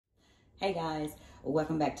Hey guys,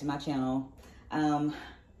 welcome back to my channel. I'm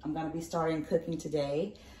gonna be starting cooking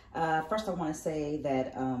today. First I wanna say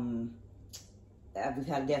that we've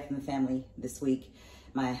had a death in the family this week.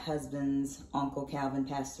 My husband's uncle Calvin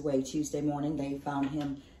passed away Tuesday morning. They found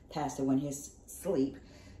him passed away in his sleep.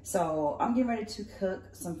 So I'm getting ready to cook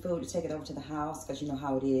some food to take it over to the house, because you know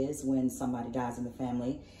how it is when somebody dies in the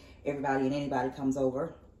family. Everybody and anybody comes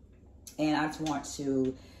over. And I just want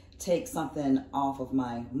to take something off of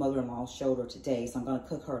my mother-in-law's shoulder today. So I'm gonna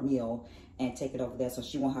cook her a meal and take it over there so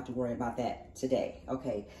she won't have to worry about that today.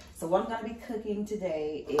 Okay, so what I'm gonna be cooking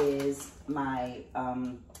today is my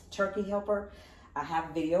turkey helper. I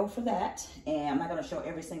have a video for that, and I'm not gonna show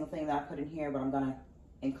every single thing that I put in here, but I'm gonna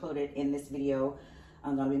include it in this video.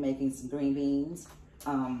 I'm gonna be making some green beans,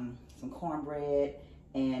 some cornbread,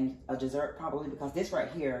 and a dessert probably, because this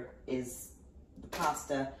right here is the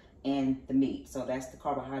pasta and the meat. So that's the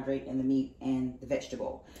carbohydrate and the meat and the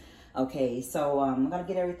vegetable. Okay, so I'm gonna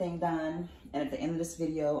get everything done. And at the end of this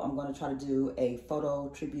video, I'm gonna try to do a photo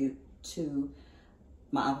tribute to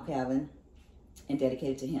my Uncle Calvin and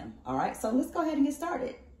dedicate it to him. All right, so let's go ahead and get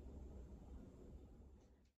started.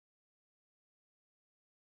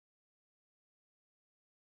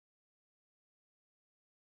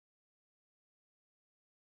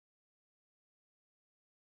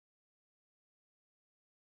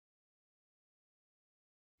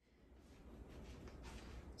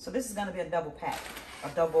 So this is gonna be a double pack, a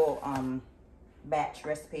double batch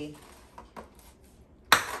recipe.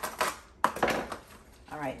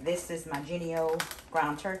 All right, this is my Genio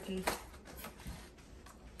ground turkey.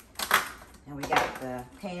 And we got the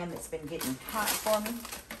pan that's been getting hot for me.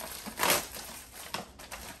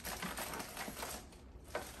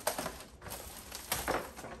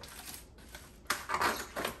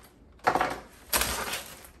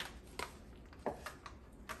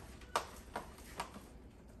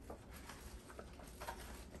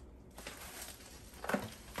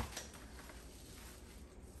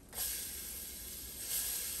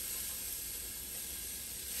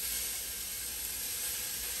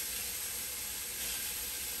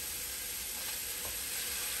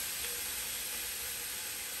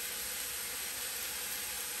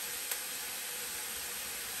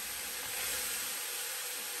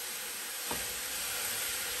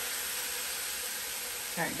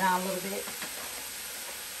 Turn it down a little bit.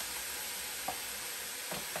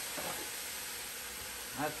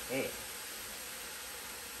 Okay.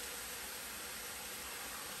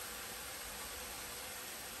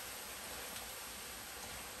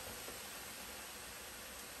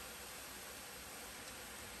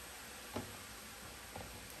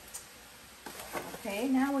 Okay,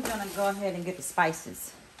 now we're gonna go ahead and get the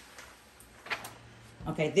spices.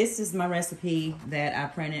 Okay, this is my recipe that I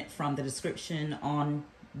printed from the description on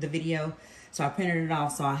the video. So I printed it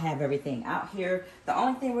off so I have everything out here. The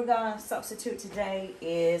only thing we're gonna substitute today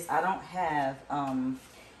is I don't have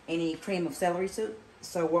any cream of celery soup.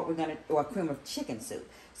 So what we're gonna, or cream of chicken soup.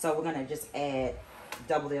 So we're gonna just add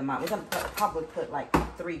double the amount. We're gonna probably put like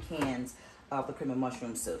 3 cans of the cream of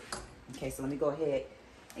mushroom soup. Okay, so let me go ahead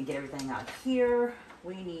and get everything out here.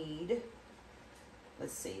 We need,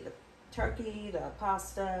 let's see, the turkey, the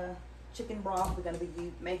pasta, chicken broth. We're going to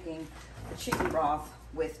be making the chicken broth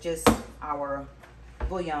with just our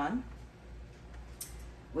bouillon.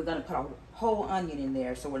 We're going to put a whole onion in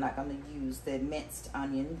there, so we're not going to use the minced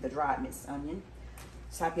onion, the dried minced onion.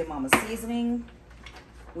 Type your mama's seasoning.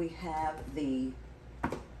 We have the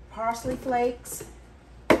parsley flakes.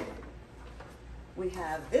 We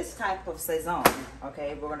have this type of Saison,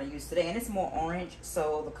 okay, we're going to use today, and it's more orange,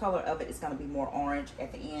 so the color of it is going to be more orange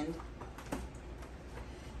at the end.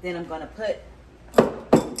 Then I'm going to put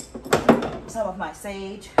some of my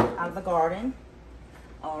sage out of the garden.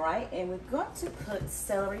 All right, and we're going to put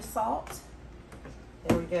celery salt.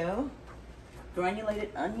 There we go.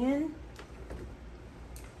 Granulated onion.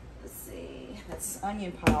 Let's see, that's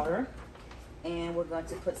onion powder. And we're going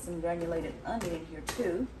to put some granulated onion in here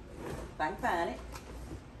too, if I can find it.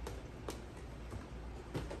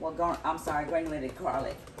 Well, I'm sorry, granulated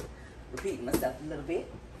garlic. Repeating myself a little bit.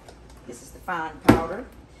 This is the fine powder.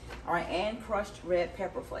 All right, and crushed red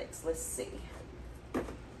pepper flakes. Let's see.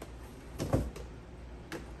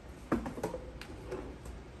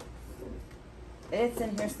 It's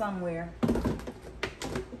in here somewhere.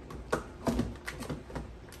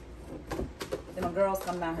 Then my girls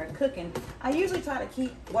come down here cooking. I usually try to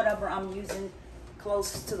keep whatever I'm using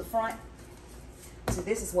close to the front. So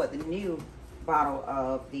this is what the new bottle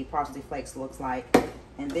of the parsley flakes looks like.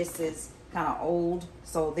 And this is kind of old,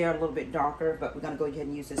 so they're a little bit darker, but we're going to go ahead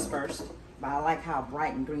and use this first. But I like how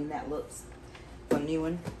bright and green that looks for new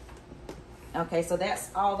one. Okay, so that's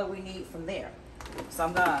all that we need from there. So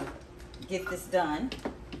I'm gonna get this done.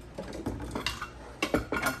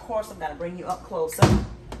 And of course, I'm gonna bring you up closer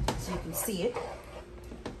so you can see it.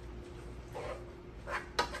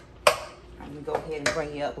 I'm gonna go ahead and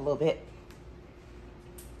bring you up a little bit.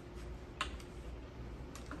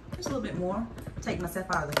 Just a little bit more. Take myself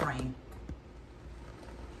out of the frame.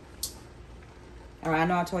 All right, I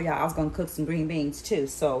know I told y'all I was gonna cook some green beans too.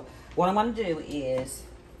 So what I'm gonna do is,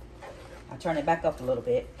 I'll turn it back up a little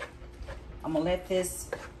bit. I'm gonna let this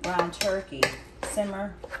ground turkey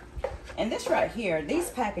simmer. And this right here, these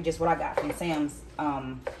packages, what I got from Sam's,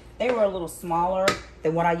 they were a little smaller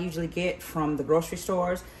than what I usually get from the grocery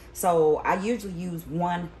stores. So I usually use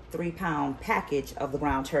 1 3-pound package of the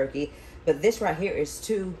ground turkey, but this right here is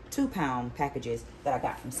 2 2-pound packages that I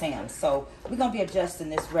got from Sam's. So we're gonna be adjusting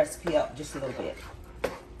this recipe up just a little bit.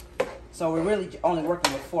 So we're really only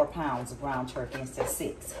working with 4 pounds of ground turkey instead of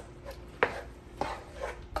 6.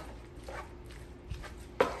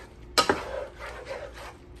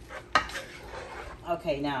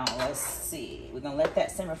 Okay, now let's see. We're gonna let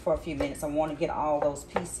that simmer for a few minutes. I want to get all those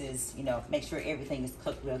pieces, you know, make sure everything is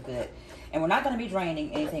cooked real good. And we're not gonna be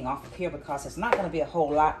draining anything off of here because it's not gonna be a whole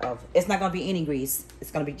lot of, it's not gonna be any grease. It's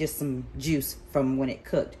gonna be just some juice from when it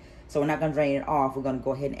cooked. So we're not gonna drain it off. We're gonna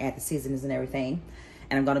go ahead and add the seasonings and everything.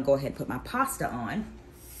 And I'm gonna go ahead and put my pasta on.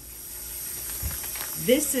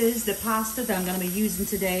 This is the pasta that I'm gonna be using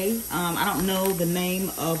today. I don't know the name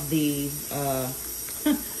of the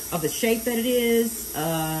of the shape that it is.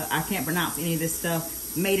 I can't pronounce any of this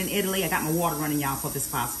stuff. Made in Italy. I got my water running, y'all, for this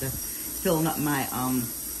pasta. Filling up my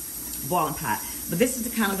boiling pot. But this is the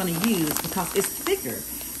kind I'm gonna use because it's thicker.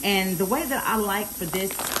 And the way that I like for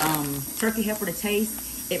this turkey helper to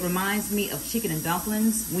taste, it reminds me of chicken and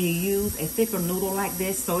dumplings when you use a thicker noodle like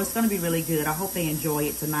this. So it's gonna be really good. I hope they enjoy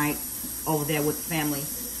it tonight over there with the family.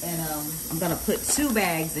 And I'm gonna put 2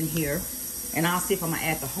 bags in here, and I'll see if I'm gonna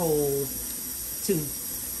add the whole 2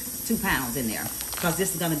 pounds in there, because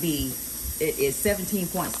this is gonna be, it is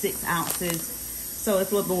 17.6 ounces, so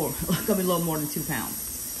it's a little more, gonna be a little more than 2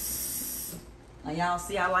 pounds. Now y'all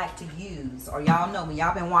see, I like to use, or y'all know me,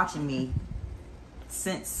 y'all been watching me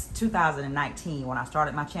since 2019 when I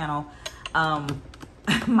started my channel.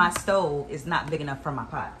 My stove is not big enough for my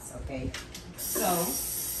pots, okay? So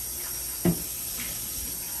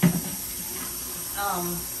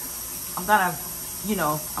I'm gonna, you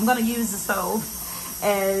know, I'm gonna use the stove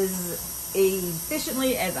as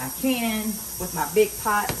efficiently as I can with my big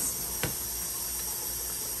pots.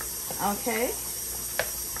 Okay,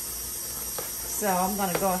 so I'm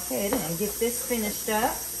gonna go ahead and get this finished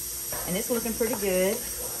up, and it's looking pretty good.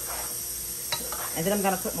 And then I'm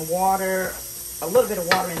gonna put my water, a little bit of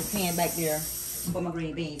water in the pan back there for my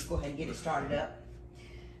green beans. Go ahead and get it started up.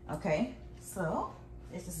 Okay, so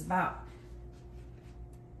this is about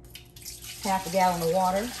half a gallon of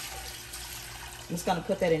water. I'm just gonna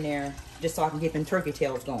put that in there just so I can get them turkey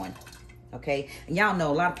tails going. Okay, and y'all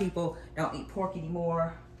know a lot of people don't eat pork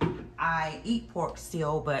anymore. I eat pork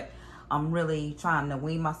still, but I'm really trying to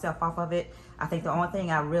wean myself off of it. I think the only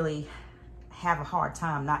thing I really have a hard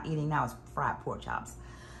time not eating now is fried pork chops.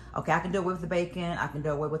 Okay, I can do it with the bacon, I can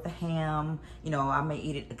do it with the ham. You know, I may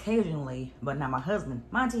eat it occasionally, but now my husband,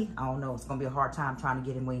 Monty, I don't know, it's gonna be a hard time trying to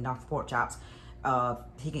get him weaned off the pork chops.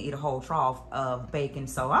 He can eat a whole trough of bacon,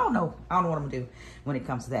 so I don't know what I'm gonna do when it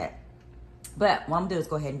comes to that. But what I'm gonna do is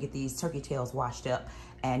go ahead and get these turkey tails washed up,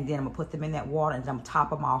 and then I'm gonna put them in that water, and then I'm gonna top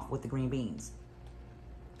them off with the green beans.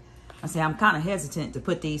 I say I'm kind of hesitant to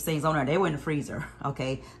put these things on there. They were in the freezer,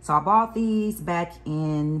 okay? So I bought these back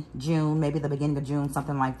in June, maybe the beginning of June,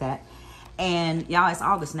 something like that. And y'all, it's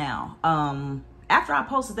August now. After I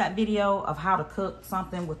posted that video of how to cook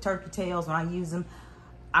something with turkey tails when I use them,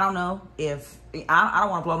 I don't know if, I don't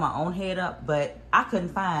want to blow my own head up, but I couldn't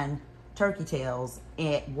find turkey tails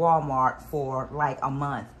at Walmart for like a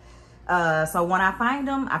month. So when I find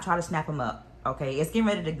them, I try to snap them up, okay? It's getting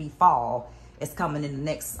ready to be fall. It's coming in the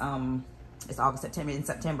next, it's August, September, in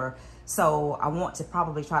September. So I want to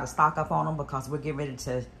probably try to stock up on them because we're getting ready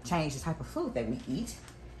to change the type of food that we eat.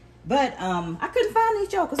 But I couldn't find these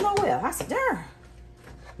jokers nowhere. I said, darn.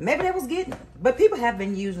 Maybe that was getting it. But people have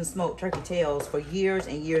been using smoked turkey tails for years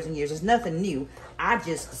and years and years. It's nothing new. I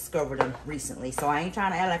just discovered them recently. So I ain't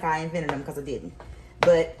trying to act like I invented them because I didn't.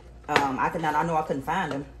 But I know I couldn't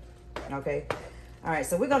find them. Okay. All right.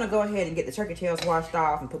 So we're going to go ahead and get the turkey tails washed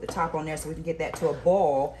off and put the top on there so we can get that to a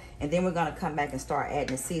boil. And then we're going to come back and start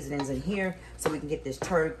adding the seasonings in here so we can get this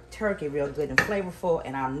turkey real good and flavorful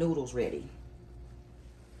and our noodles ready.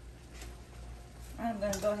 I'm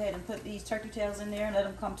going to go ahead and put these turkey tails in there and let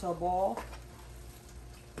them come to a boil.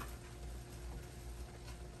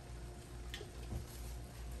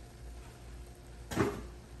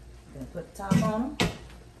 put the top on them.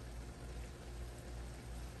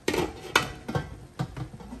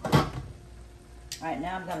 All right,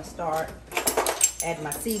 now I'm gonna start adding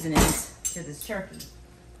my seasonings to this turkey.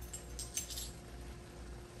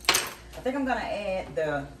 I think I'm gonna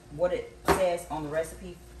add what it says on the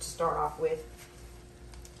recipe to start off with.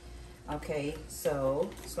 Okay, so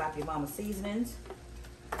slap your mama seasonings.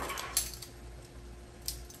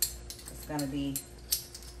 It's gonna be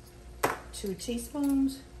 2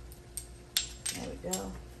 teaspoons. There we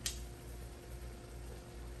go.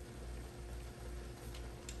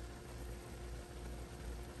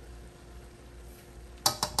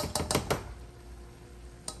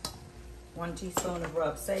 One teaspoon of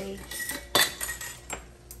rubbed sage.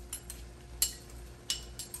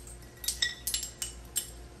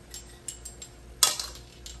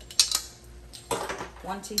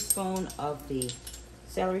 One teaspoon of the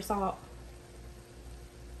celery salt.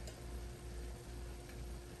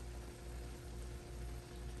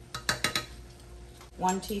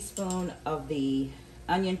 One teaspoon of the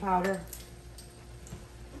onion powder.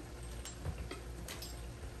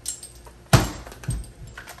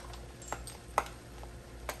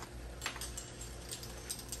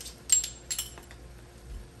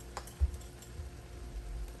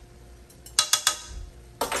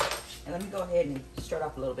 And let me go ahead and stir it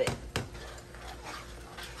up a little bit.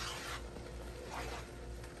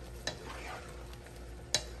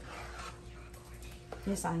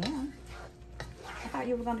 Yes, I am. I thought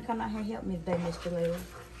you were going to come out here and help me today, Miss Jalila.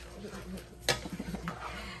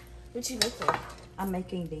 What you making? I'm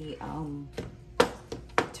making the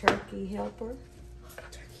turkey helper.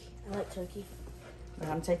 Turkey. I like turkey. But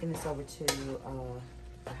I'm taking this over to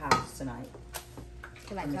the house tonight.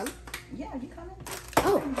 Can I come? Yeah, you coming?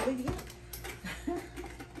 Oh.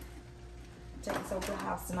 Taking this over to the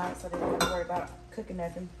house tonight so they don't have to worry about cooking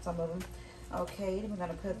nothing, some of them. Okay, then we're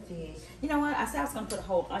gonna put the, you know what, I said I was gonna put a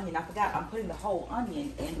whole onion. I forgot I'm putting the whole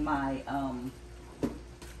onion in my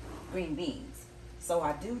green beans. So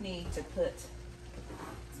I do need to put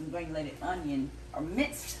some granulated onion or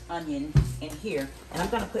minced onion in here. And I'm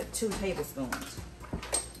gonna put 2 tablespoons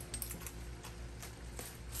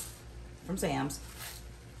from Sam's.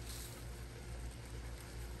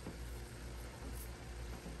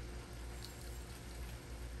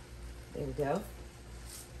 There we go.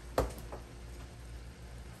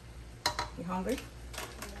 You hungry?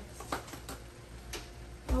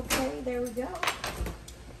 Okay, there we go.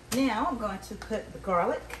 Now I'm going to put the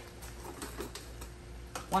garlic.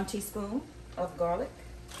 1 teaspoon of garlic.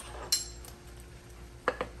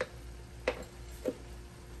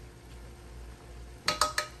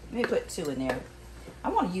 Let me put 2 in there. I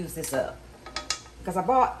want to use this up because I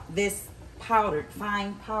bought this powdered,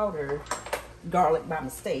 fine powdered garlic by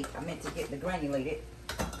mistake. I meant to get the granulated.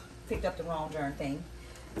 Picked up the wrong darn thing.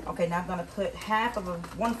 Okay, now I'm gonna put half of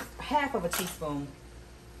a teaspoon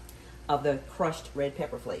of the crushed red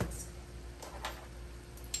pepper flakes.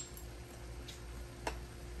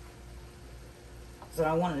 So I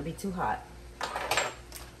don't want it to be too hot.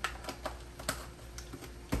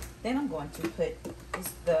 Then I'm going to put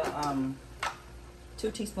the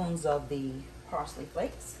 2 teaspoons of the parsley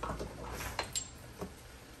flakes.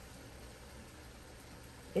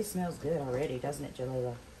 It smells good already, doesn't it,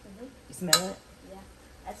 Jalila? Mm-hmm. You smell it? Yeah.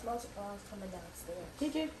 I smelled it while I was coming downstairs.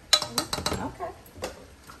 Did you? Mm-hmm. Okay.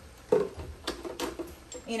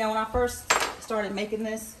 You know, when I first started making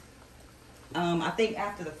this, I think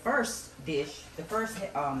after the first dish, the first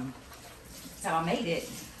time I made it,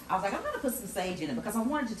 I was like, I'm gonna put some sage in it because I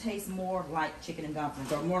wanted to taste more like chicken and dumplings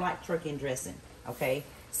or more like turkey and dressing. Okay,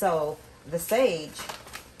 so the sage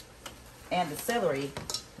and the celery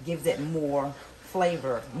gives it more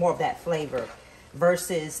flavor, more of that flavor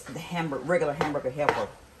versus the regular hamburger helper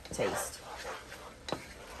taste.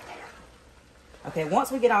 Okay,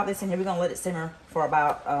 once we get all this in here, we're gonna let it simmer for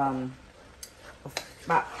about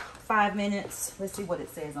 5 minutes. Let's see what it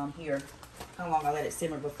says on here. How long I let it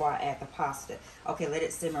simmer before I add the pasta. Okay, let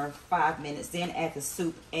it simmer 5 minutes, then add the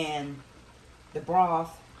soup and the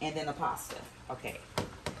broth and then the pasta. Okay,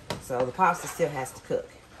 so the pasta still has to cook.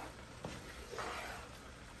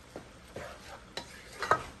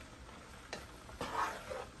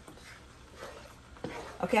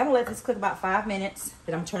 Okay, I'm gonna let this cook about 5 minutes,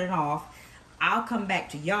 then I'm gonna turn it off. I'll come back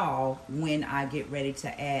to y'all when I get ready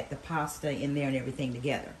to add the pasta in there and everything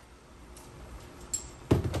together.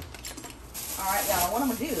 All right, y'all, what I'm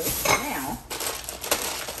gonna do now,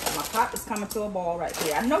 my pot is coming to a boil right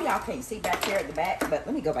here. I know y'all can't see back here at the back, but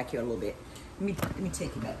let me go back here a little bit. Let me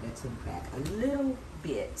take you back there to the back a little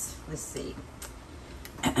bit. Let's see.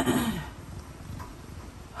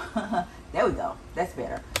 There we go. That's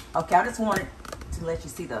better. Okay, I just wanted to to let you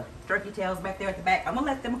see the turkey tails back there at the back. I'm gonna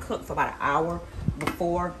let them cook for about an hour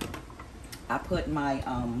before I put my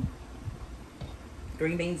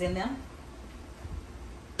green beans in them.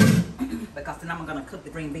 Because then I'm gonna cook the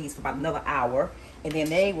green beans for about another hour and then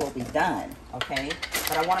they will be done, okay?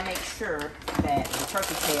 But I wanna make sure that the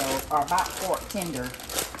turkey tails are about fork tender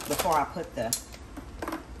before I put the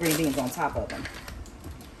green beans on top of them.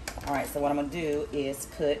 All right, so what I'm gonna do is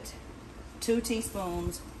put 2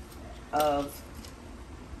 teaspoons of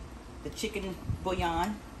the chicken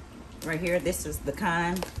bouillon right here. This is the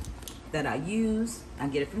kind that I use. I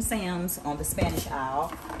get it from Sam's on the Spanish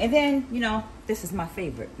aisle. And then, you know, this is my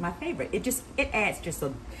favorite. My favorite. It adds just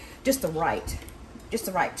the right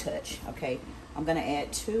touch. Okay, I'm gonna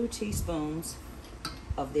add 2 teaspoons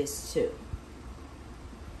of this too.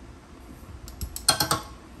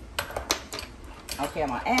 Okay, I'm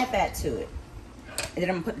gonna add that to it, and then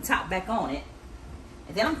I'm gonna put the top back on it,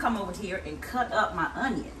 and then I'm gonna come over here and cut up my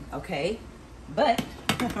onion. Okay, but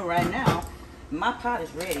right now my pot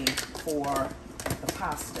is ready for the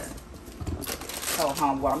pasta. So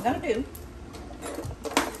what I'm gonna do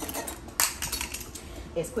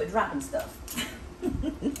is quit dropping stuff.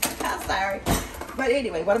 I'm sorry, but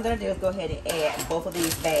anyway, what I'm gonna do is go ahead and add both of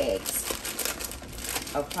these bags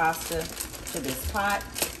of pasta to this pot.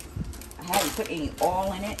 I haven't put any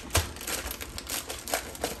oil in it,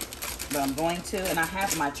 but I'm going to, and I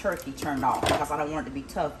have my turkey turned off because I don't want it to be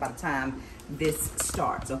tough by the time this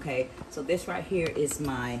starts. Okay, so this right here is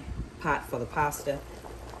my pot for the pasta.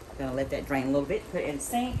 I'm gonna let that drain a little bit, put it in the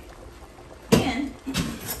sink. Then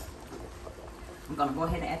I'm gonna go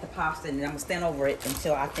ahead and add the pasta, and then I'm gonna stand over it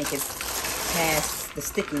until I think it's past the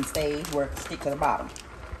sticking stage where it sticks to the bottom.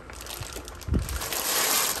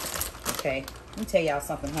 Okay, let me tell y'all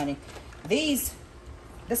something, honey. This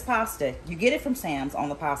pasta, you get it from Sam's on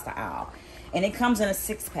the pasta aisle, and it comes in a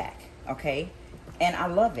 6-pack. Okay, and I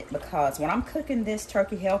love it because when I'm cooking this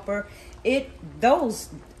turkey helper, it's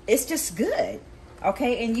just good.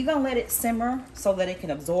 Okay, and you're gonna let it simmer so that it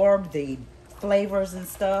can absorb the flavors and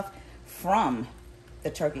stuff from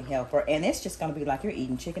the turkey helper, and it's just gonna be like you're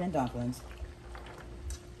eating chicken and dumplings.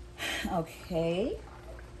 Okay,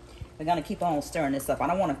 we're gonna keep on stirring this up. I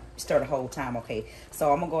don't want to stir the whole time. Okay,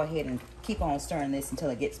 so I'm gonna go ahead and keep on stirring this until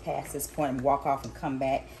it gets past this point and walk off and come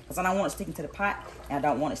back, because I don't want it sticking to the pot and I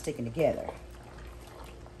don't want it sticking together.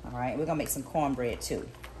 All right, we're gonna make some cornbread too.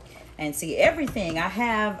 And see, everything I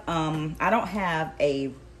have, I don't have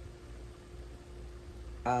a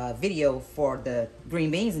video for the green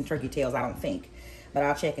beans and turkey tails, I don't think, but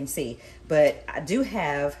I'll check and see. But I do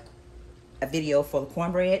have a video for the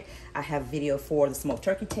cornbread. I have a video for the smoked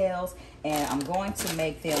turkey tails, and I'm going to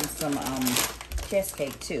make them some chest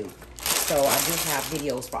cake too. So I do have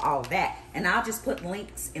videos for all of that, and I'll just put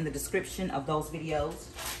links in the description of those videos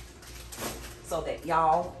so that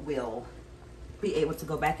y'all will be able to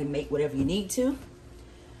go back and make whatever you need to.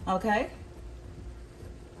 Okay,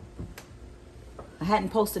 I hadn't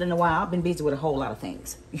posted in a while. I've been busy with a whole lot of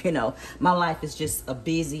things. You know, my life is just a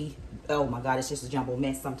busy, oh my God, it's just a jumbled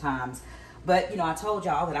mess sometimes. But, you know, I told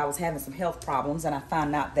y'all that I was having some health problems, and I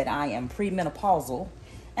found out that I am premenopausal.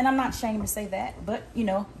 And I'm not ashamed to say that, but, you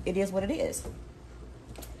know, it is what it is.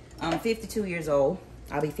 I'm 52 years old.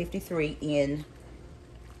 I'll be 53 in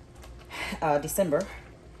December.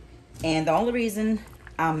 And the only reason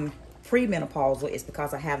I'm premenopausal is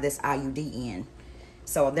because I have this IUD in.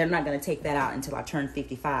 So they're not going to take that out until I turn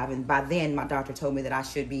 55. And by then, my doctor told me that I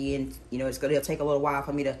should be in, you know, it'll take a little while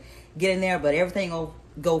for me to get in there, but everything will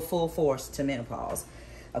go full force to menopause.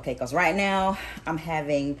 Okay, because right now, I'm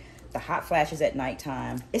having the hot flashes at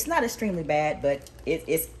nighttime. It's not extremely bad, but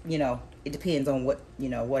it's, you know, it depends on what, you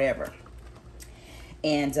know, whatever.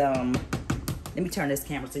 And let me turn this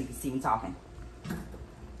camera so you can see me talking.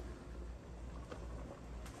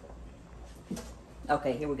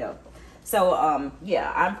 Okay, here we go. So,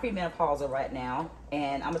 yeah, I'm premenopausal right now,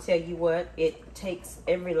 and I'm gonna tell you what, it takes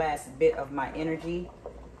every last bit of my energy.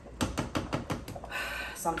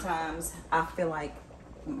 Sometimes I feel like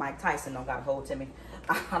Mike Tyson don't got a hold to me.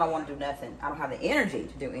 I don't want to do nothing. I don't have the energy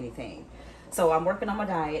to do anything. So I'm working on my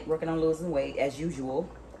diet, working on losing weight as usual,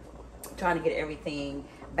 trying to get everything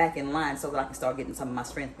back in line so that I can start getting some of my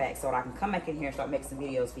strength back, so that I can come back in here and start making some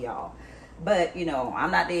videos for y'all. But, you know,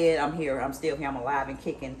 I'm not dead. I'm here. I'm still here. I'm alive and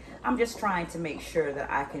kicking. I'm just trying to make sure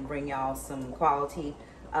that I can bring y'all some quality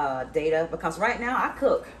data, because right now I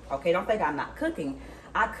cook. Okay, don't think I'm not cooking.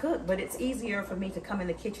 I cook, but it's easier for me to come in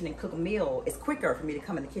the kitchen and cook a meal. It's quicker for me to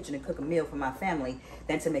come in the kitchen and cook a meal for my family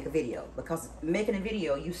than to make a video. Because making a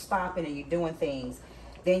video, you stopping and you're doing things.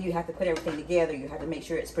 Then you have to put everything together. You have to make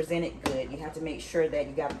sure it's presented good. You have to make sure that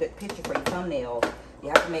you got a good picture for your thumbnail. You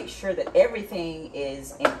have to make sure that everything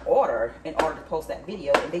is in order to post that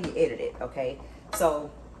video, and then you edit it, okay? So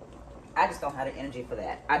I just don't have the energy for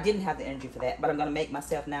that. I didn't have the energy for that, but I'm gonna make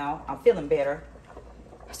myself now. I'm feeling better.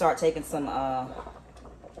 Start taking some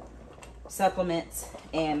supplements,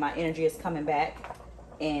 and my energy is coming back,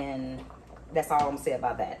 and that's all I'm gonna say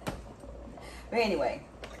about that. But anyway,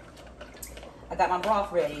 I got my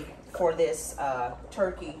broth ready for this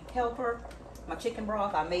turkey helper. My chicken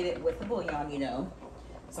broth, I made it with the bouillon, you know.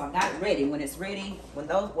 So I got it ready. When it's ready, when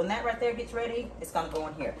that right there gets ready, it's gonna go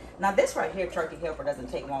in here. Now this right here, turkey helper, doesn't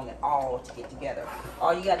take long at all to get together.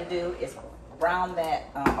 All you gotta do is brown that,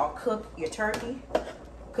 or cook your turkey,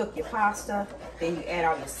 cook your pasta, then you add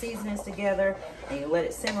all your seasonings together, and you let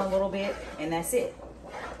it simmer a little bit, and that's it.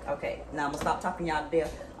 Okay, now I'm gonna stop talking y'all to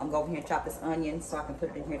death. I'm gonna go over here and chop this onion so I can put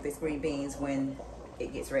it in here with these green beans when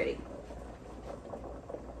it gets ready.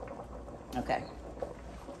 Okay.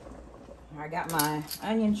 I got my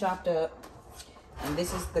onion chopped up, and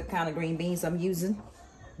this is the kind of green beans I'm using.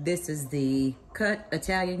 This is the cut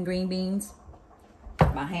Italian green beans.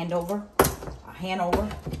 My hand over.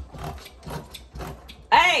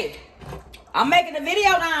 Hey, I'm making a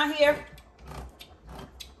video down here.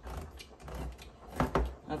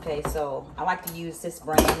 Okay, so I like to use this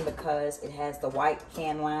brand because it has the white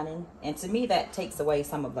can lining, and to me that takes away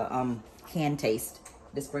some of the can taste.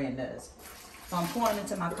 This brand does. So I'm pouring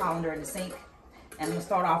into my colander in the sink, and I'm gonna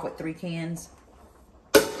start off with 3 cans,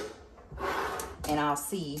 and I'll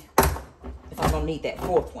see if I'm gonna need that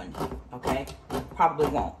 4th one. Okay, probably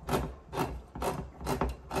won't.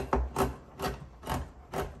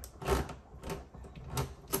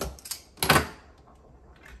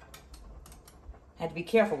 Had to be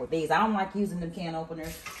careful with these. I don't like using the can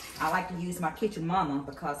openers. I like to use my Kitchen Mama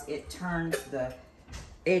because it turns the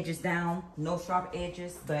edges down, no sharp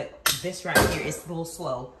edges, but this right here is a little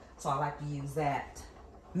slow, so I like to use that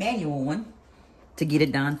manual one to get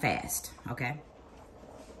it done fast. Okay,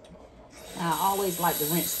 I always like to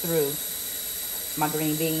rinse through my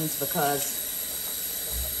green beans because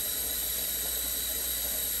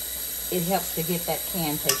it helps to get that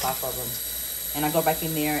can taste off of them. And I go back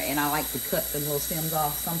in there and I like to cut the little stems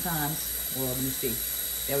off sometimes. Well, let me see.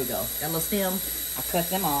 There we go. That little stem, I cut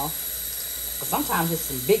them off. But sometimes there's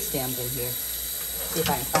some big stems in here. See if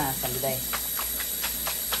I can find some today.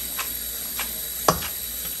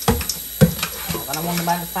 I don't want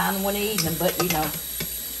nobody to find them when they're eating them, but you know,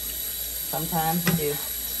 sometimes you do.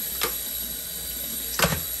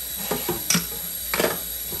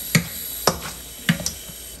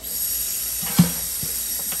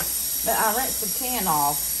 But I rinse the can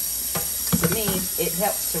off. To me, it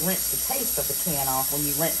helps to rinse the taste of the can off when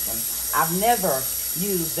you rinse them. I've never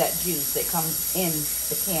used that juice that comes in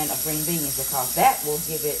the can of green beans because that will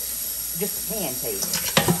give it just a can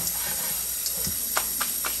taste.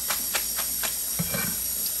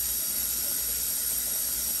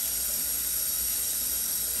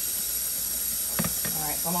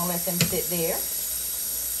 Alright, so I'm going to let them sit there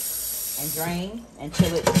and drain until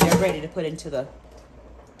they're ready to put into the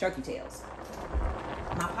turkey tails.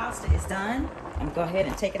 My pasta is done. I'm gonna go ahead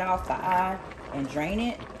and take it off the eye and drain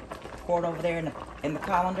it. Pour it over there in the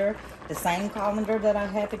colander, the same colander that I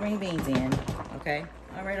had the green beans in. Okay.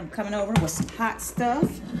 All right, I'm coming over with some hot stuff.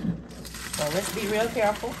 So let's be real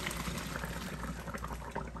careful.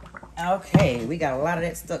 Okay, we got a lot of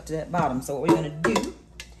that stuck to that bottom. So what we're gonna do,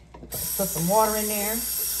 put some water in there.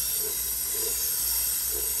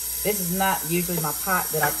 This is not usually my pot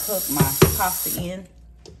that I cook my pasta in.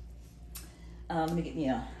 Let me get me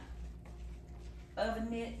a oven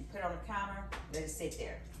mitt and put it on the counter. Let it sit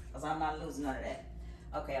there, because I'm not losing none of that.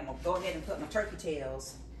 Okay, I'm gonna go ahead and put my turkey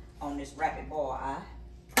tails on this rapid boil eye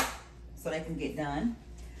so they can get done.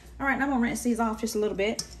 All right, now I'm gonna rinse these off just a little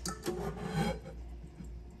bit.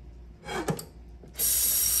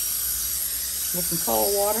 With some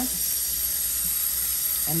cold water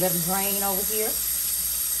and let them drain over here.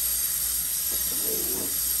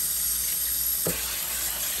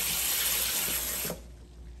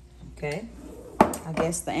 Okay, I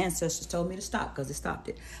guess the ancestors told me to stop because it stopped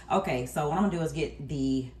it. Okay, so what I'm gonna do is get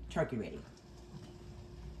the turkey ready.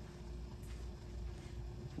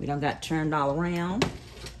 We done got turned all around.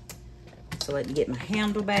 So let me get my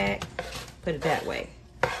handle back, put it that way.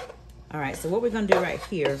 All right, so what we're gonna do right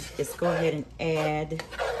here is go ahead and add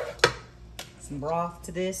some broth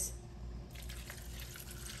to this.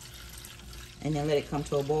 And then let it come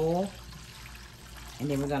to a boil. And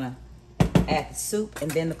then we're gonna add the soup and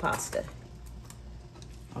then the pasta.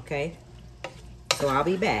 Okay, so I'll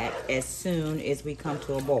be back as soon as we come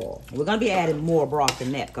to a boil. We're gonna be adding more broth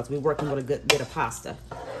than that because we're working with a good bit of pasta.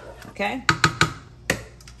 Okay.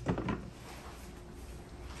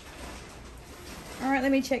 All right,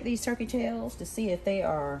 let me check these turkey tails to see if they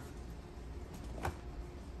are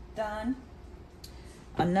done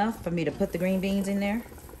enough for me to put the green beans in there.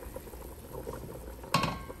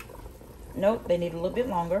 Nope, they need a little bit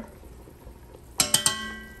longer.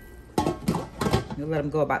 We'll let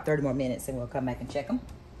them go about 30 more minutes and we'll come back and check them.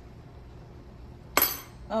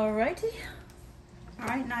 Alrighty. All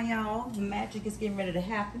right, now y'all, the magic is getting ready to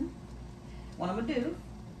happen. What I'm gonna do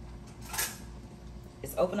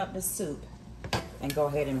is open up the soup and go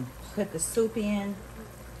ahead and put the soup in.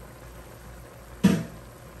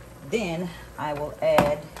 Then I will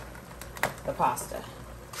add the pasta.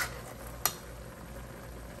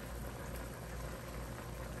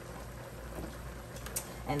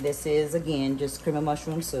 And this is, again, just cream of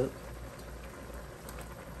mushroom soup.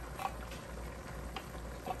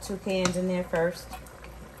 2 cans in there first.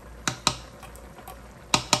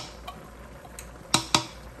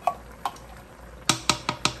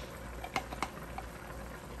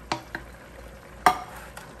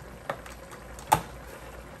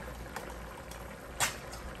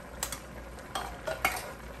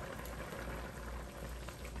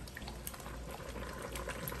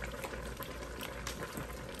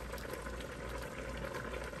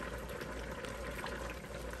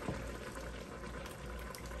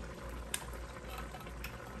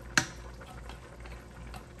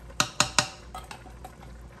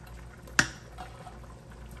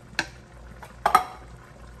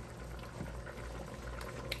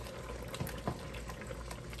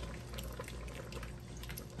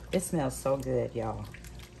 It smells so good, y'all.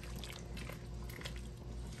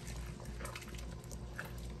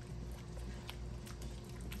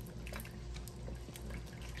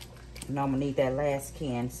 Now I'm gonna need that last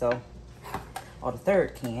can, or the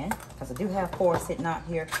 3rd can, because I do have 4 sitting out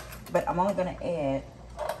here, but I'm only gonna add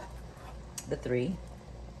the 3.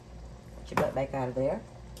 Get your butt back out of there.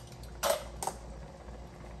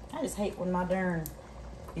 I just hate when my darn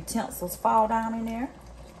utensils fall down in there.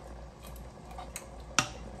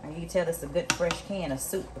 And you can tell this is a good fresh can of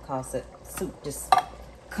soup because the soup just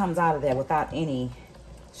comes out of there without any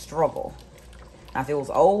struggle. Now, if it was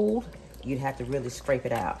old, you'd have to really scrape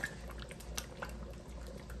it out.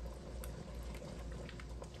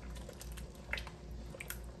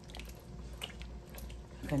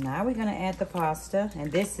 Okay, now we're gonna add the pasta,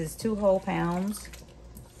 and this is 2 whole pounds.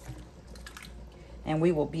 And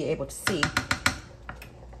we will be able to see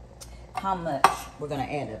how much we're gonna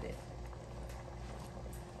add of it.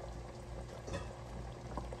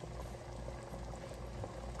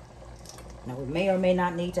 Now, we may or may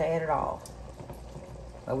not need to add it all,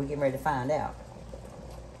 but we're getting ready to find out.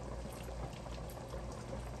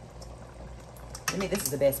 To me, this is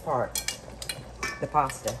the best part, the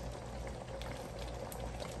pasta.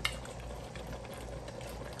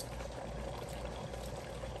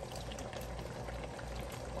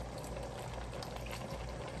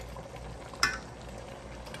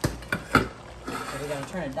 So we're going to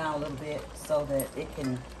turn it down a little bit so that it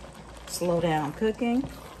can slow down cooking,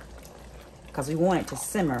 because we want it to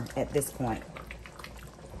simmer at this point.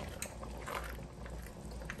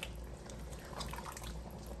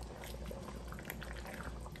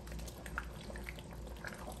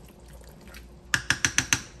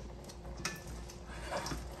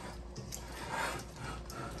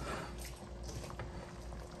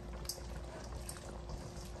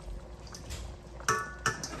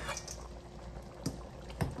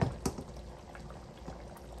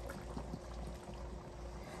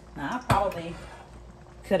 Now, I probably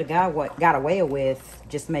could have got away with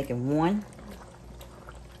just making 1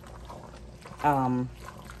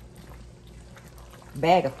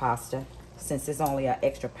 bag of pasta, since it's only an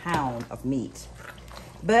extra pound of meat.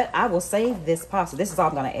 But I will save this pasta. This is all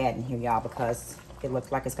I'm going to add in here, y'all, because it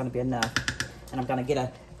looks like it's going to be enough. And I'm going to get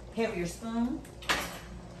a heavier spoon.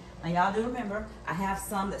 Now, y'all do remember, I have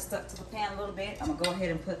some that stuck to the pan a little bit. I'm going to go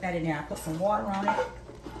ahead and put that in there. I put some water on it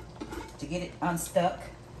to get it unstuck.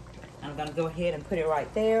 I'm going to go ahead and put it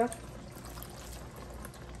right there.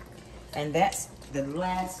 And that's the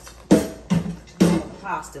last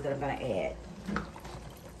pasta that I'm going to add.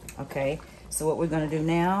 Okay, so what we're going to do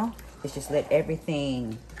now is just let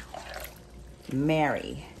everything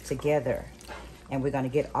marry together. And we're going to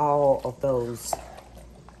get all of those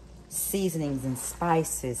seasonings and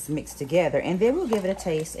spices mixed together. And then we'll give it a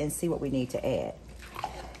taste and see what we need to add.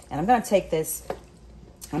 And I'm going to take this,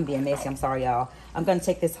 I'm being messy, I'm sorry, y'all. I'm going to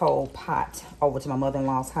take this whole pot over to my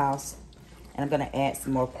mother-in-law's house. And I'm going to add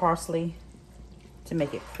some more parsley to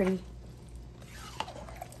make it pretty.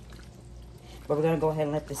 But we're going to go ahead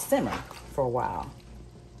and let this simmer for a while.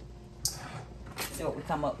 See what we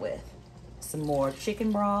come up with. Some more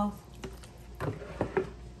chicken broth.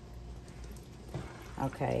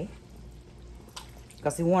 Okay.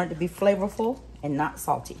 Because we want it to be flavorful and not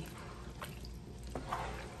salty.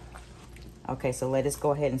 Okay, so let this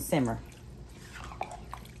go ahead and simmer.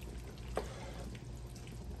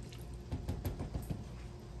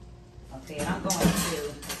 Okay, and I'm going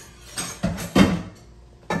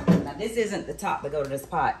to, now this isn't the top to go to this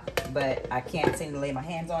pot, but I can't seem to lay my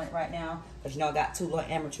hands on it right now. Because you know I got two little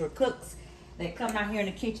amateur cooks. They come out here in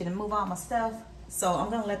the kitchen and move all my stuff. So I'm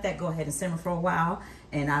gonna let that go ahead and simmer for a while,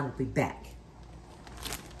 and I will be back.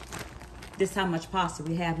 This is how much pasta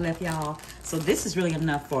we have left, y'all. So this is really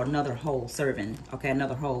enough for another whole serving, okay,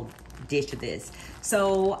 another whole dish of this.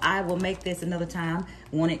 So I will make this another time.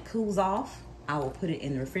 When it cools off, I will put it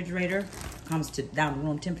in the refrigerator. Comes to down to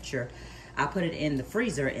room temperature. I put it in the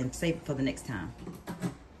freezer and save it for the next time.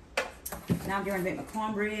 Now I'm going to make my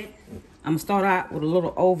cornbread. I'm gonna start out with a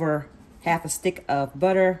little over half a stick of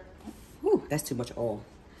butter. Whew, that's too much oil.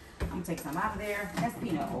 I'm gonna take some out of there. That's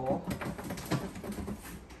peanut oil.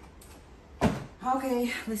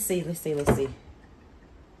 Okay, let's see.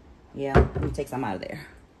 Yeah, let me take some out of there.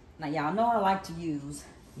 Now, y'all know I like to use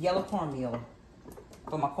yellow cornmeal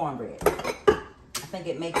for my cornbread. I think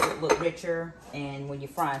it makes it look richer, and when you're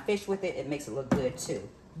frying fish with it, it makes it look good too.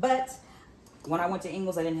 But when I went to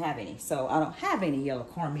Ingles, I didn't have any, so I don't have any yellow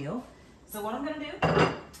cornmeal. So what I'm gonna do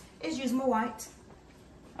is use my white.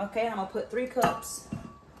 Okay, I'm gonna put 3 cups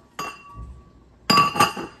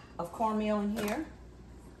of cornmeal in here.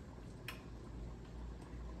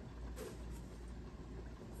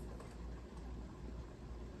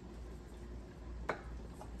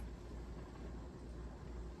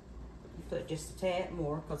 Put just a tad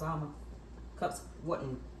more because all my cups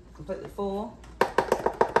wasn't completely full.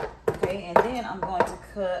 Okay, and then I'm going to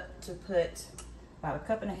put about 1.5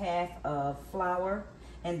 cups of flour.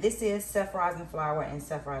 And this is self-rising flour and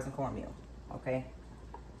self-rising cornmeal. Okay.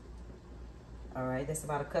 All right, that's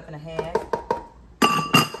about 1.5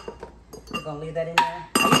 cups. We're gonna leave that in there.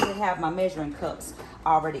 I usually have my measuring cups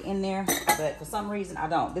already in there, but for some reason I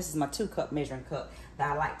don't. This is my 2-cup measuring cup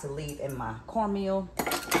that I like to leave in my cornmeal.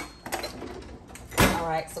 All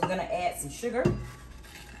right, so I'm gonna add some sugar.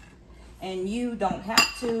 And you don't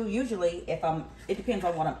have to. Usually, it depends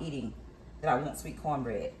on what I'm eating that I want sweet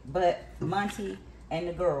cornbread. But Monty and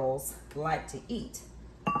the girls like to eat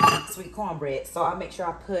sweet cornbread, so I make sure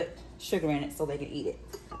I put sugar in it so they can eat it.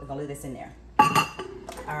 We're gonna leave this in there.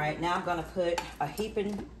 All right, now I'm gonna put a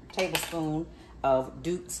heaping tablespoon of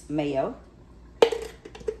Duke's mayo.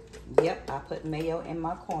 Yep, I put mayo in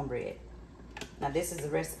my cornbread. Now this is a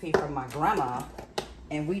recipe from my grandma,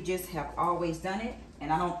 and we just have always done it,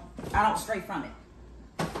 and I don't stray from it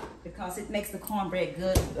because it makes the cornbread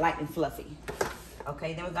good, light and fluffy.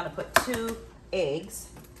 Okay, then we're gonna put 2 eggs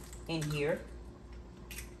in here.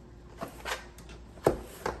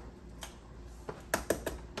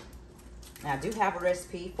 Now I do have a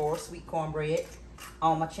recipe for sweet cornbread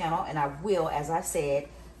on my channel, and I will, as I said,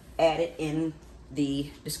 add it in the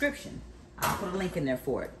description. I'll put a link in there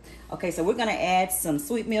for it. Okay, so we're gonna add some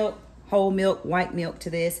sweet milk, whole milk, white milk to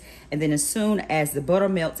this, and then as soon as the butter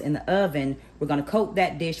melts in the oven, we're gonna coat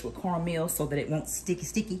that dish with cornmeal so that it won't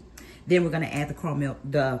sticky. Then we're gonna add the cornmeal,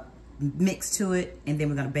 the mix to it, and then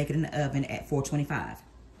we're gonna bake it in the oven at 425.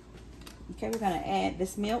 Okay, we're gonna add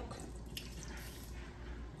this milk.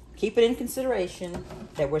 Keep it in consideration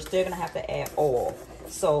that we're still gonna have to add oil,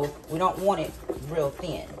 so we don't want it real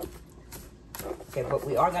thin. Okay, but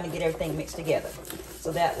we are gonna get everything mixed together.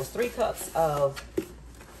 So that was 3 cups of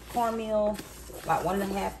cornmeal, about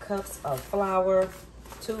 1.5 cups of flour,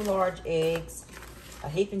 2 large eggs, a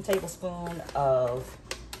heaping tablespoon of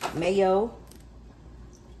mayo,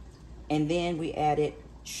 and then we added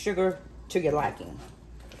sugar to your liking.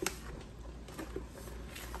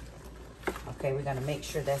 Okay, we're gonna make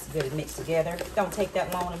sure that's good and mixed together. Don't take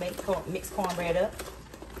that long to mix cornbread up.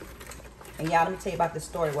 And y'all, let me tell you about this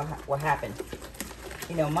story, what happened.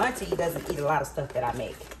 You know, Monty doesn't eat a lot of stuff that I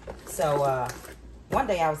make. So one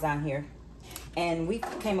day I was down here and we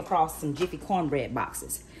came across some Jiffy cornbread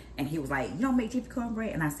boxes. And he was like, you don't make Jiffy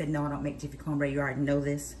cornbread? And I said, no, I don't make Jiffy cornbread. You already know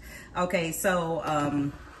this. Okay, so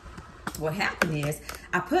what happened is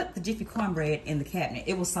I put the Jiffy cornbread in the cabinet.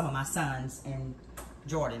 It was some of my sons and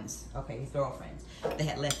Jordan's, okay, his girlfriends. They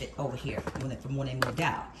had left it over here from when they moved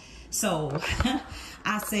out. So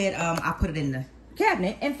I said, I put it in the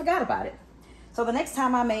cabinet and forgot about it. So the next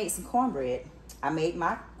time I made some cornbread, I made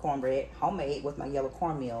my cornbread homemade with my yellow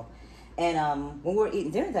cornmeal. And when we were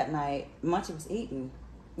eating dinner that night, Munchie was eating.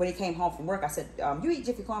 When he came home from work, I said, you eat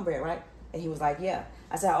Jiffy cornbread, right? And he was like, yeah.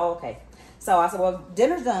 I said, oh, okay. So I said, well,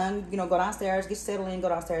 dinner's done. You know, go downstairs, get settled in, go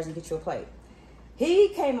downstairs and get you a plate. He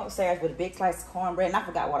came upstairs with a big slice of cornbread, and I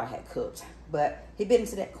forgot what I had cooked. But he bit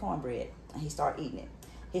into that cornbread, and he started eating it.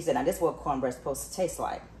 He said, now this is what cornbread's supposed to taste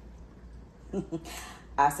like.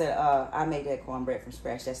 I said, I made that cornbread from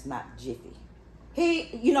scratch. That's not Jiffy.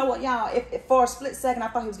 You know what, y'all, if for a split second, I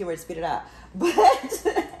thought he was getting ready to spit it out.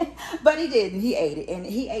 But he didn't. He ate it, and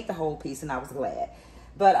he ate the whole piece, and I was glad.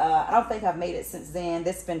 But I don't think I've made it since then.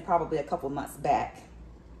 This has been probably a couple months back.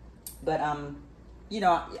 But, you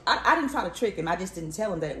know, I didn't try to trick him. I just didn't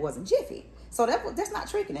tell him that it wasn't Jiffy. So that's not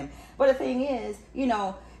tricking him. But the thing is, you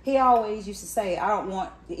know, he always used to say, I don't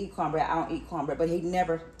want to eat cornbread. I don't eat cornbread. But he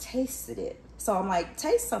never tasted it. So I'm like,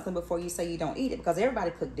 taste something before you say you don't eat it. Because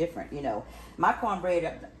everybody cook different, you know. My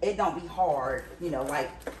cornbread, it don't be hard, you know,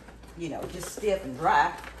 like, you know, just stiff and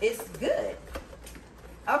dry. It's good.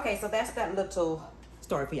 Okay, so that's that little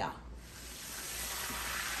story for y'all.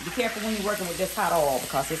 Be careful when you're working with this hot oil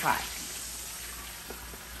because it's hot.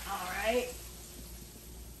 All right.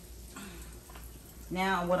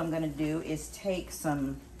 Now what I'm going to do is take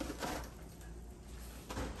some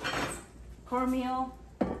cornmeal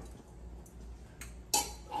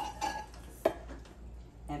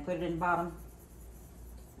and put it in the bottom.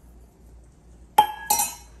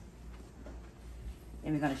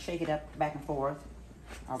 And we're going to shake it up back and forth.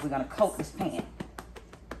 Or we're going to coat this pan,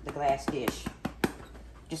 the glass dish,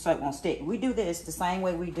 just so it won't stick. We do this the same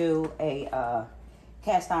way we do a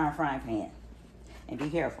cast iron frying pan. And be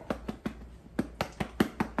careful.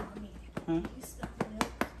 Can you smell the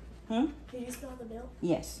milk? Can you smell the milk?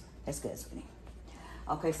 Yes, that's good, sweetie.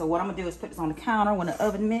 Okay, so what I'm going to do is put this on the counter with an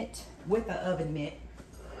oven mitt.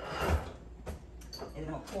 And I'm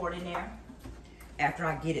going to pour it in there after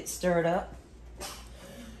I get it stirred up.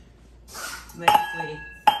 Ready, sweetie?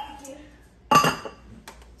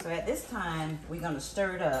 So at this time, we're going to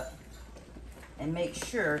stir it up and make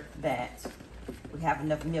sure that we have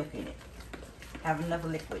enough milk in it. Have enough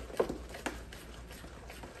liquid.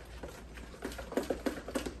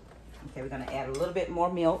 Okay, we're going to add a little bit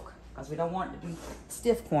more milk because we don't want it to be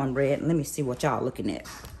stiff cornbread. Let me see what y'all looking at.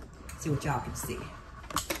 See what y'all can see.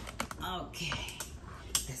 Okay,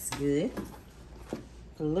 that's good. Put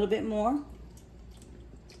a little bit more.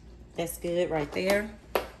 That's good right there.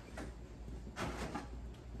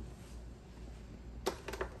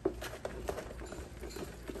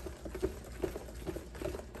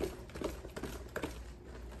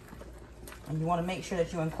 And you want to make sure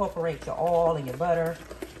that you incorporate your oil and your butter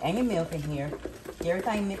and your milk in here. Get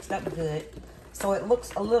everything mixed up good so it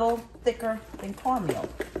looks a little thicker than cornmeal,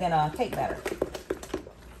 than cake batter.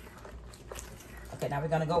 Okay, now we're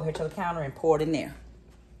going to go here to the counter and pour it in there.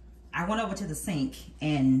 I went over to the sink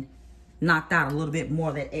and knocked out a little bit more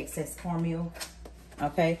of that excess cornmeal.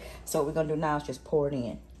 Okay, so what we're going to do now is just pour it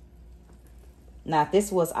in. Now, if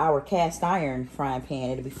this was our cast iron frying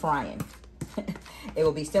pan, it'll be frying. It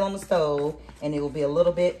will be still on the stove, and it will be a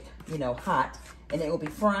little bit, you know, hot. And it will be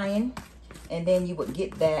frying, and then you would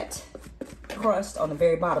get that crust on the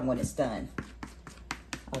very bottom when it's done.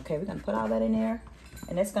 Okay, we're going to put all that in there.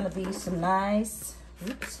 And that's going to be some nice,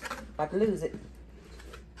 oops, about to lose it.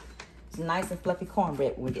 Some nice and fluffy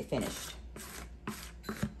cornbread when we get finished.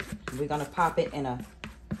 We're going to pop it in a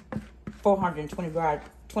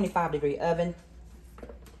 425 degree oven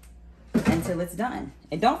until it's done.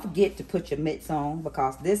 And don't forget to put your mitts on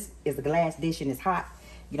because this is a glass dish and it's hot.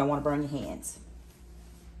 You don't want to burn your hands.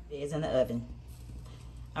 It is in the oven.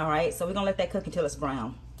 All right, so we're going to let that cook until it's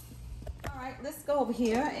brown. All right, let's go over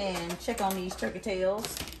here and check on these turkey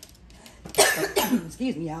tails.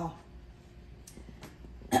 Excuse me, y'all.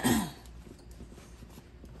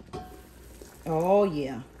 Oh,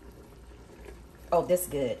 yeah. Oh, that's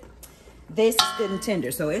good. This is good and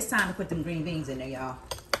tender, so it's time to put them green beans in there, y'all.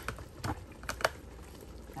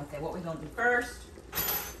 Okay, what we're going to do first.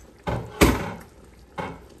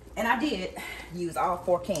 And I did use all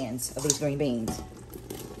 4 cans of these green beans.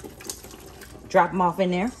 Drop them off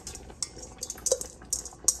in there.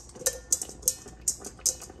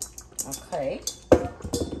 Okay.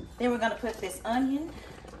 Then we're going to put this onion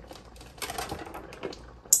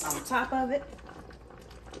on top of it.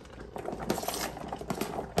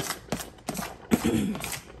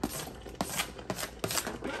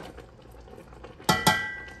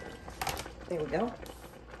 There we go.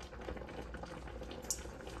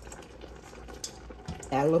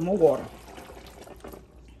 Add a little more water.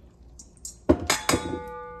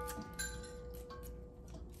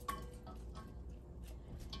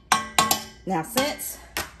 Now, since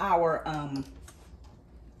our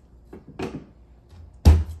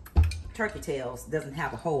turkey tails doesn't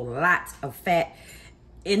have a whole lot of fat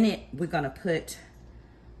in it, we're gonna put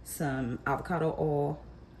some avocado oil.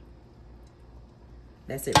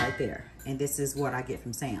 That's it right there. And this is what I get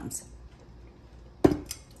from Sam's.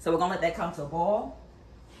 So we're gonna let that come to a boil.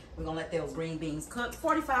 We're gonna let those green beans cook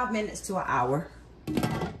 45 minutes to an hour.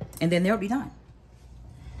 And then they'll be done.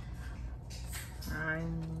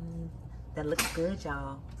 That looks good,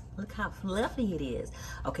 y'all. Look how fluffy it is.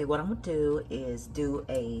 Okay, what I'm gonna do is do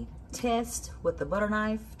a test with the butter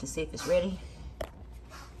knife to see if it's ready.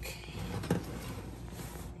 Okay.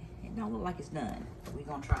 It don't look like it's done, but we're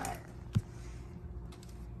gonna try it.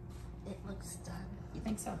 It looks done. You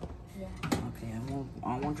think so? Yeah. Okay,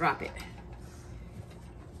 I won't drop it.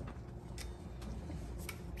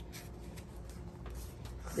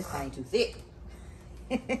 This thing too thick.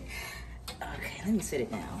 Okay, let me sit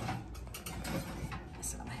it down.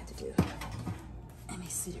 That's what I'm gonna have to do. Let me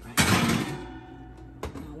sit it right here. I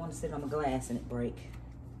don't want to sit on the glass and it break.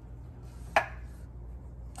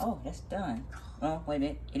 Oh, that's done. Oh, wait a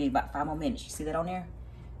minute. It needs about 5 more minutes. You see that on there?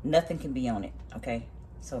 Nothing can be on it, okay?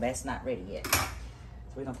 So that's not ready yet. So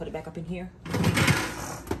we're gonna put it back up in here.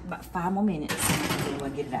 About 5 more minutes, and then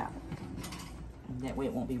we'll get it out. And that way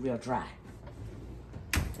it won't be real dry.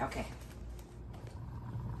 Okay.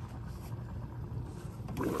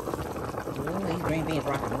 Ooh, these green beans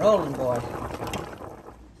rock and rolling, boy.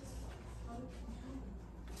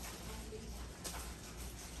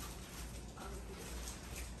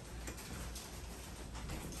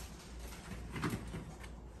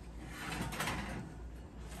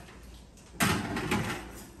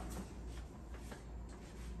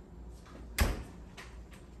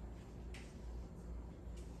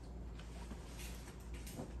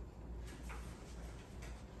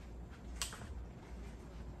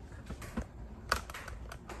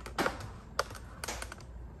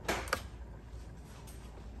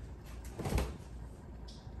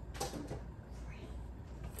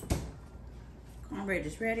 Cornbread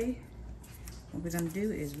is ready. What we're gonna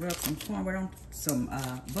do is rub some cornbread on some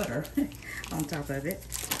butter on top of it.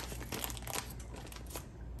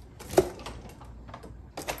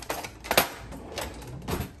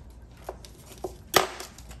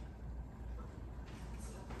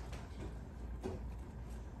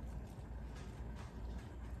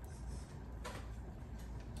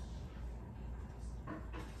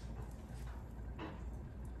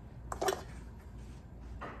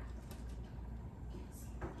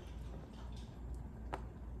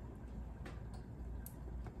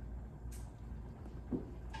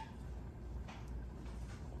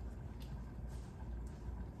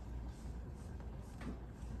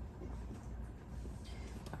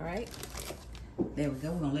 All right, there we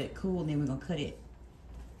go. We're gonna let it cool, then we're gonna cut it.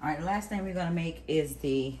 All right, the last thing we're gonna make is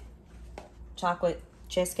the chocolate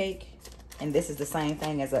chess cake. And this is the same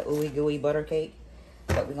thing as a ooey gooey butter cake.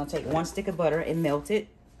 But we're gonna take 1 stick of butter and melt it.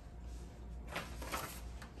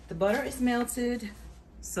 The butter is melted.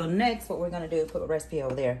 So next, what we're gonna do, put a recipe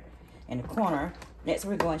over there in the corner. Next,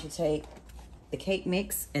 we're going to take the cake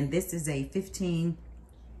mix, and this is a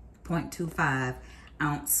 15.25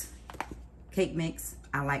 ounce cake mix.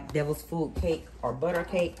 I like devil's food cake or butter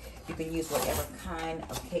cake. You can use whatever kind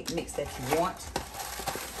of cake mix that you want.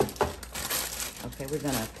 Okay, we're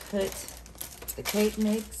gonna put the cake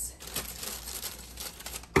mix,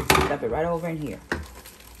 dump it right over in here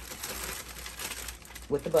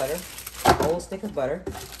with the butter, a whole stick of butter.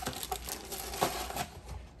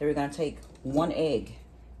 Then we're gonna take 1 egg,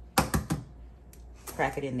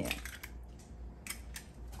 crack it in there.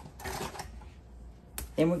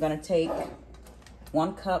 Then we're gonna take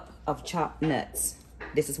 1 cup of chopped nuts.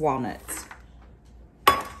 This is walnuts.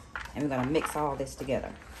 And we're gonna mix all this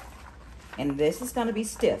together. And this is gonna be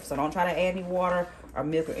stiff, so don't try to add any water or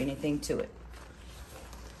milk or anything to it.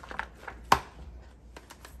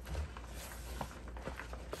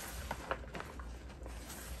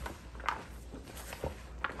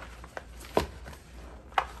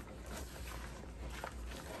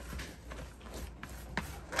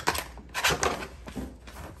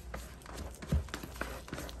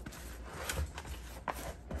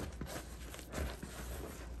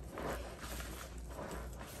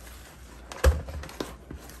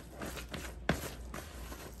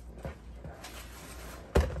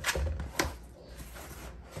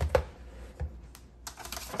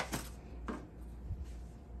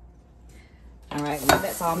 All right, now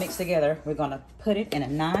that's all mixed together, we're gonna put it in a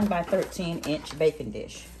 9 by 13 inch baking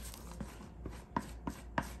dish.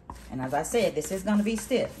 And as I said, this is gonna be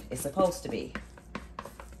stiff. It's supposed to be.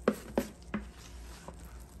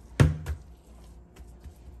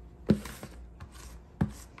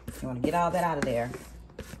 You wanna get all that out of there.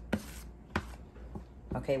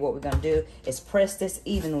 Okay, what we're gonna do is press this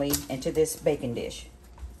evenly into this baking dish.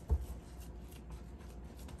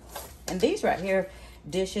 And these right here,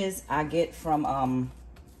 dishes I get from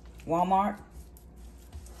Walmart.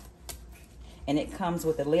 And it comes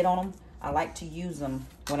with a lid on them. I like to use them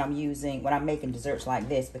when I'm making desserts like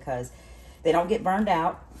this because they don't get burned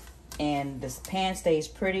out and this pan stays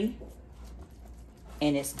pretty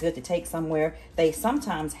and it's good to take somewhere. They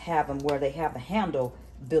sometimes have them where they have the handle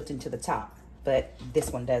built into the top, but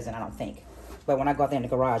this one doesn't, I don't think. But when I go out there in the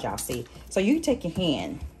garage, I'll see. So you take your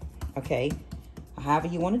hand, okay, however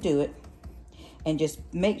you want to do it, and just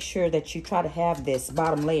make sure that you try to have this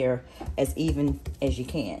bottom layer as even as you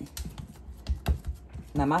can.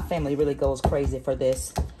 Now, my family really goes crazy for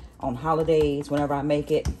this on holidays whenever I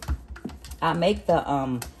make it. I make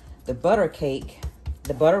the butter cake,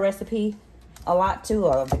 the butter recipe a lot too,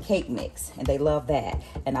 of the cake mix, and they love that.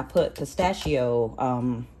 And I put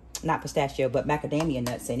pistachio, not pistachio, but macadamia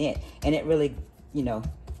nuts in it, and it really, you know,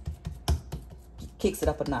 kicks it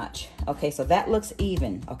up a notch. Okay, so that looks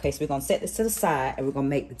even. Okay, so we're gonna set this to the side and we're gonna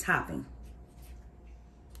make the topping.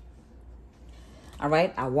 All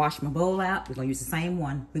right, I washed my bowl out. We're gonna use the same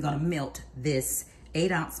one. We're gonna melt this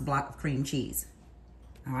 8-ounce block of cream cheese.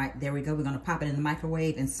 All right, there we go. We're gonna pop it in the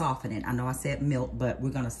microwave and soften it. I know I said melt, but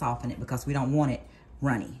we're gonna soften it because we don't want it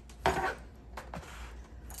runny.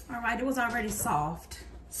 All right, it was already soft,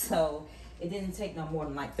 so it didn't take no more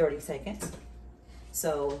than like 30 seconds.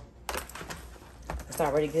 So it's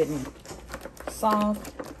already good and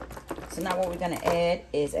soft. So now what we're gonna add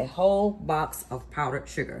is a whole box of powdered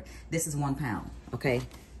sugar. This is 1 pound, okay?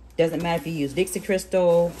 Doesn't matter if you use Dixie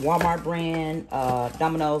Crystal, Walmart brand,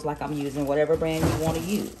 Domino's like I'm using, whatever brand you wanna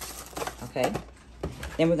use, okay?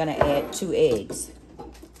 Then we're gonna add 2 eggs.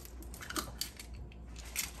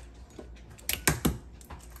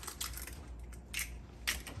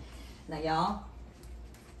 Now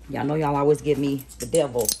y'all know y'all always give me the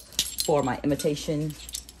devil for my imitation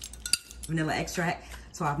vanilla extract.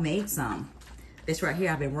 So I've made some. This right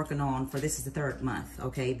here I've been working on for, this is the 3rd month,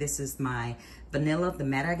 okay? This is my vanilla, the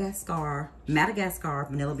Madagascar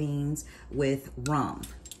vanilla beans with rum.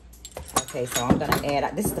 Okay, so I'm gonna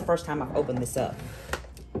add, this is the first time I've opened this up.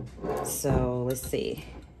 So let's see.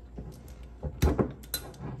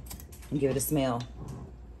 And give it a smell.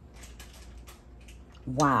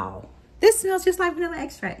 Wow. This smells just like vanilla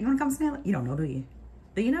extract. You wanna come smell it? You don't know, do you?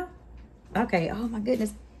 Do you know? Okay, oh my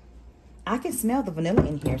goodness. I can smell the vanilla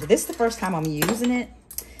in here. So this is the first time I'm using it.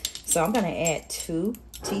 So I'm gonna add 2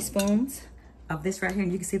 teaspoons of this right here.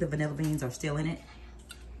 And you can see the vanilla beans are still in it.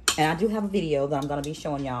 And I do have a video that I'm gonna be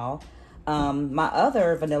showing y'all. My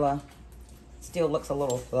other vanilla still looks a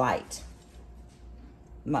little light.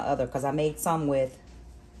 Because I made some with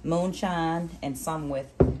moonshine and some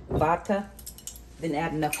with vodka. Didn't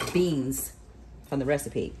add enough beans from the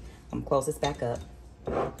recipe. I'm gonna close this back up.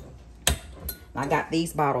 I got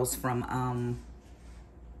these bottles from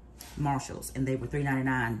Marshall's, and they were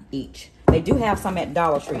 $3.99 each. They do have some at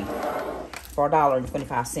Dollar Tree for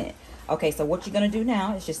 $1.25. Okay, so what you're gonna do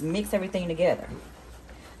now is just mix everything together.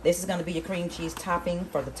 This is gonna be your cream cheese topping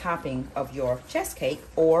for the topping of your chest cake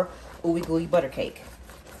or ooey gooey butter cake.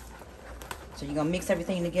 So you're gonna mix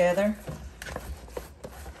everything together.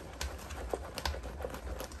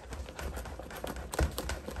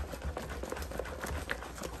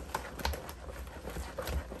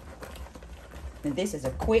 And this is a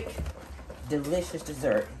quick, delicious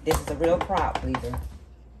dessert. This is a real crowd pleaser.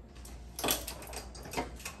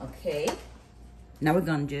 Okay. Now we're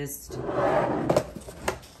gonna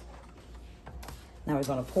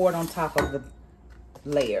pour it on top of the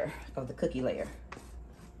layer, of the cookie layer.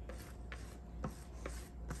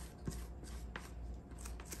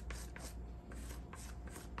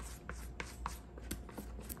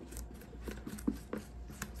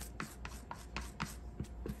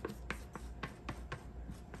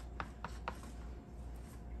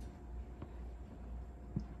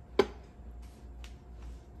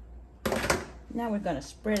 Now we're gonna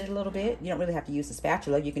spread it a little bit. You don't really have to use the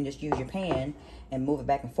spatula. You can just use your pan and move it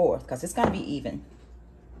back and forth because it's gonna be even.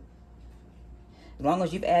 As long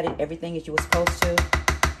as you've added everything that you were supposed to,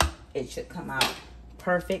 it should come out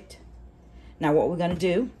perfect. Now what we're gonna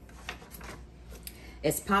do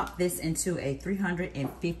is pop this into a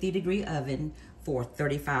 350-degree oven for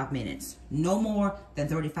 35 minutes. No more than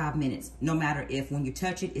 35 minutes, no matter if when you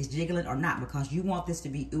touch it, it's jiggling or not, because you want this to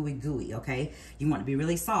be ooey gooey, okay? You want it to be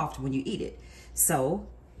really soft when you eat it. So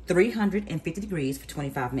 350 degrees for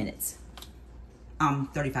 25 minutes.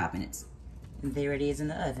 35 minutes. And there it is in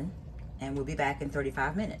the oven. And we'll be back in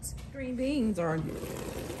 35 minutes. Green beans are,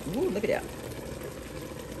 ooh, look at that.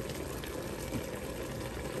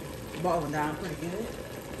 Boiling down pretty good.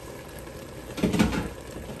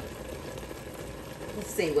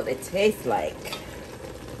 Let's see what they taste like.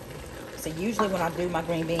 So usually when I do my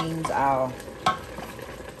green beans, I'll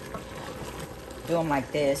do them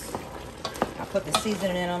like this. I put the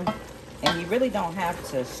seasoning in them, and you really don't have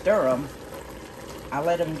to stir them. I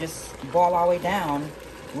let them just boil all the way down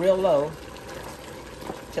real low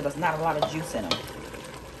till there's not a lot of juice in them.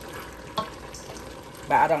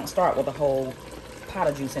 But I don't start with a whole pot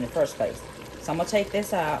of juice in the first place. So I'm going to take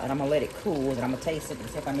this out and I'm going to let it cool, and I'm going to taste it and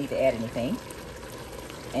see if I need to add anything.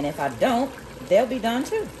 And if I don't, they'll be done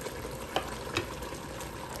too.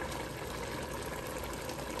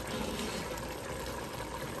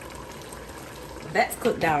 That's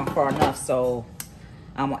cooked down far enough, so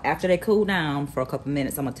after they cool down for a couple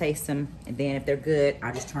minutes, I'm gonna taste them, and then if they're good,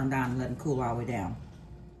 I just turn them down and let them cool all the way down.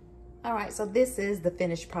 All right, so this is the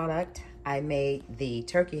finished product. I made the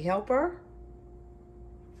turkey helper.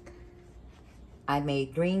 I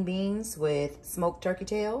made green beans with smoked turkey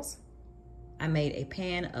tails. I made a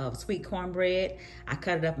pan of sweet cornbread. I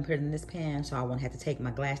cut it up and put it in this pan so I won't have to take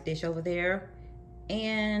my glass dish over there.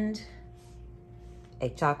 And a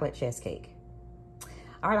chocolate chess cake.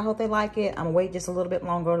 All right, I hope they like it. I'm gonna wait just a little bit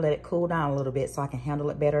longer, let it cool down a little bit so I can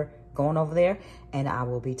handle it better going over there, and I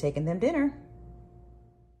will be taking them dinner.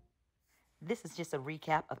 This is just a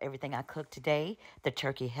recap of everything I cooked today. The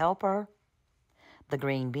turkey helper, the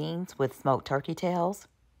green beans with smoked turkey tails,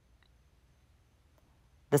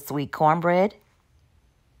 the sweet cornbread,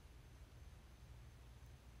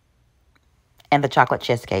 and the chocolate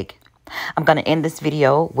chess cake. I'm gonna end this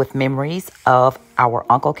video with memories of our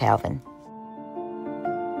Uncle Calvin.